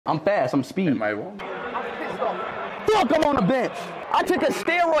I'm fast. I'm speed. Am I wrong? Fuck, I'm on the bench. I took a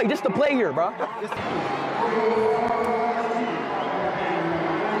steroid just to play here, bro.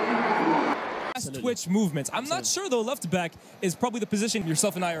 Twitch movements. I'm not sure, though, left back is probably the position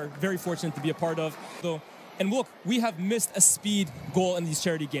yourself and I are very fortunate to be a part of. Though, and look, we have missed a speed goal in these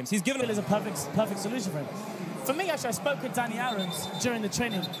charity games. He's given it as a perfect solution for him. For me, actually, I spoke with Danny Aarons during the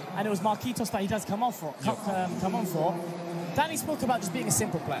training, and it was Marquitos that he does come on for. Danny spoke about just being a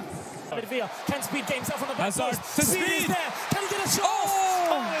simple player. Villa can Speed get himself on the back post. Speed is there. Can he get a shot?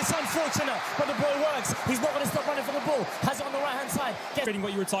 Oh, it's unfortunate, but the boy works. He's not going to stop running for the ball. Has it on the right-hand side. Getting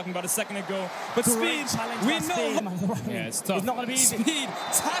what you were talking about a second ago. But Great Speed, we know. Yeah, it's tough. It's not going to be easy. Speed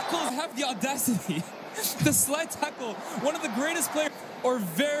tackles have the audacity. The slide tackle, one of the greatest players, or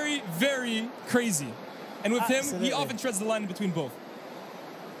very, very crazy. And with him, he often treads the line between both.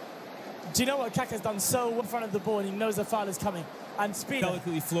 Do you know what Kaká's done so in front of the ball, and he knows the foul is coming. And Speed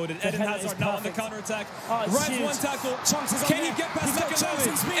delicately floated. Eden Hazard now on the counter-attack. Rides one tackle. Chunks is on Can he get past second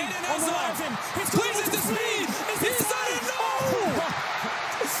line? Speed Eden on the right of him. Please, it's the Speed. He's done it. No!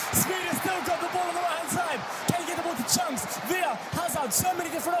 Speed has still got the ball on the right-hand side. Can he get the ball to Chunks? Villa, Hazard, so many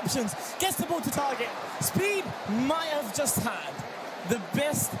different options. Gets the ball to target. Speed might have just had the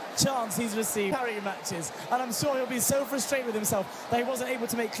best chance he's received carrying matches, and I'm sure he'll be so frustrated with himself that he wasn't able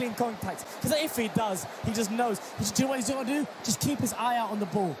to make clean contact, because if he does, he just knows. Do you know what he's going to do? Just keep his eye out on the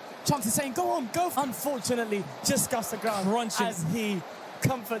ball. Chance is saying, go on, go. Unfortunately, just scuffs the ground crunching as he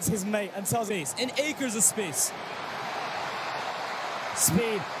comforts his mate and tells him. In acres of space.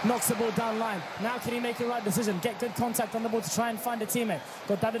 Speed knocks the ball down line. Now can he make the right decision? Get good contact on the ball to try and find a teammate.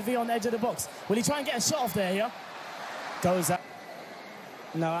 Got David Villa on the edge of the box. Will he try and get a shot off there here? Goes out.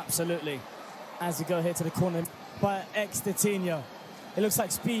 No, absolutely. As we go here to the corner by ex-Detinho. It looks like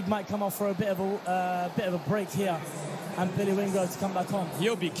Speed might come off for a bit of a break here, and Billy Wingo to come back on.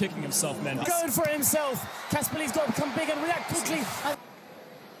 He'll be kicking himself, man. Going for it himself. Caspelli's got to come big and react quickly.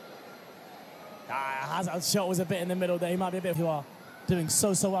 Hazard's shot was a bit in the middle there. He might be a bit. You are doing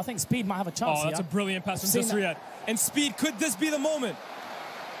so well. I think Speed might have a chance. Oh, that's a brilliant pass from Riyad. And Speed, could this be the moment?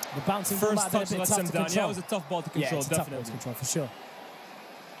 The bouncing first touch lets him down. Yeah, it was a tough ball to control, it's definitely. A tough ball to control for sure.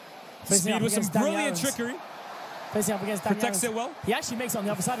 Speed with some brilliant trickery. Facing up against Danny Protects it well. He actually makes it on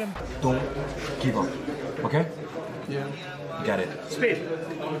the other side of him. Don't give up, okay? Yeah. Got it. Speed.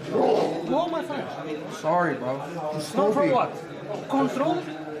 Oh, my friend. Sorry, bro. No, for what?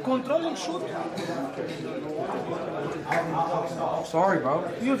 Control and shoot. Sorry,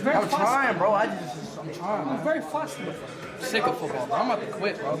 bro. You're very fast. I'm trying, bro. I'm trying. You're very fast. I'm sick of football, bro. I'm about to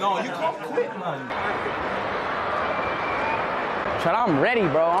quit, bro. No, you can't quit, man. Chad, I'm ready,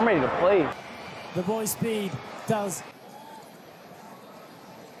 bro. I'm ready to play. The boy Speed does.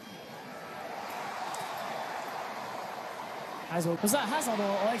 Was that Hazard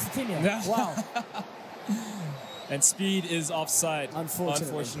or Ex-Detinho? Yeah. Wow. And Speed is offside,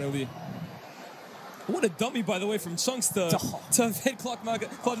 unfortunately. What a dummy, by the way, from Chunks to hit Claude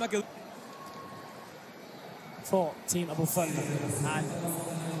Maca. For Team Abu Fun.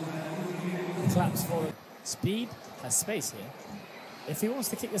 And claps for it. Speed has space here. If he wants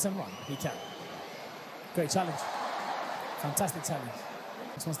to kick this and run, he can. Great challenge. Fantastic challenge.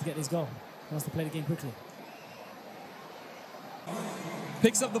 Just wants to get this goal. He wants to play the game quickly.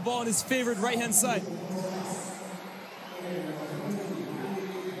 Picks up the ball on his favorite right-hand side.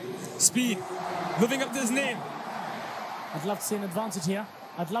 Speed, living up to his name. I'd love to see an advantage here.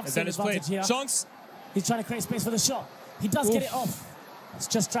 I'd love to see an advantage here. Chunks. He's trying to create space for the shot. He does get it off. It's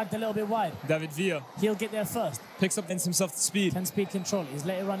just dragged a little bit wide. David Villa. He'll get there first. Picks up himself to Speed. Can Speed control it? He's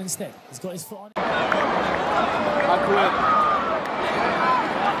let it run instead. He's got his foot on it. I quit.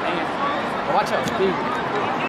 Watch out, Speed.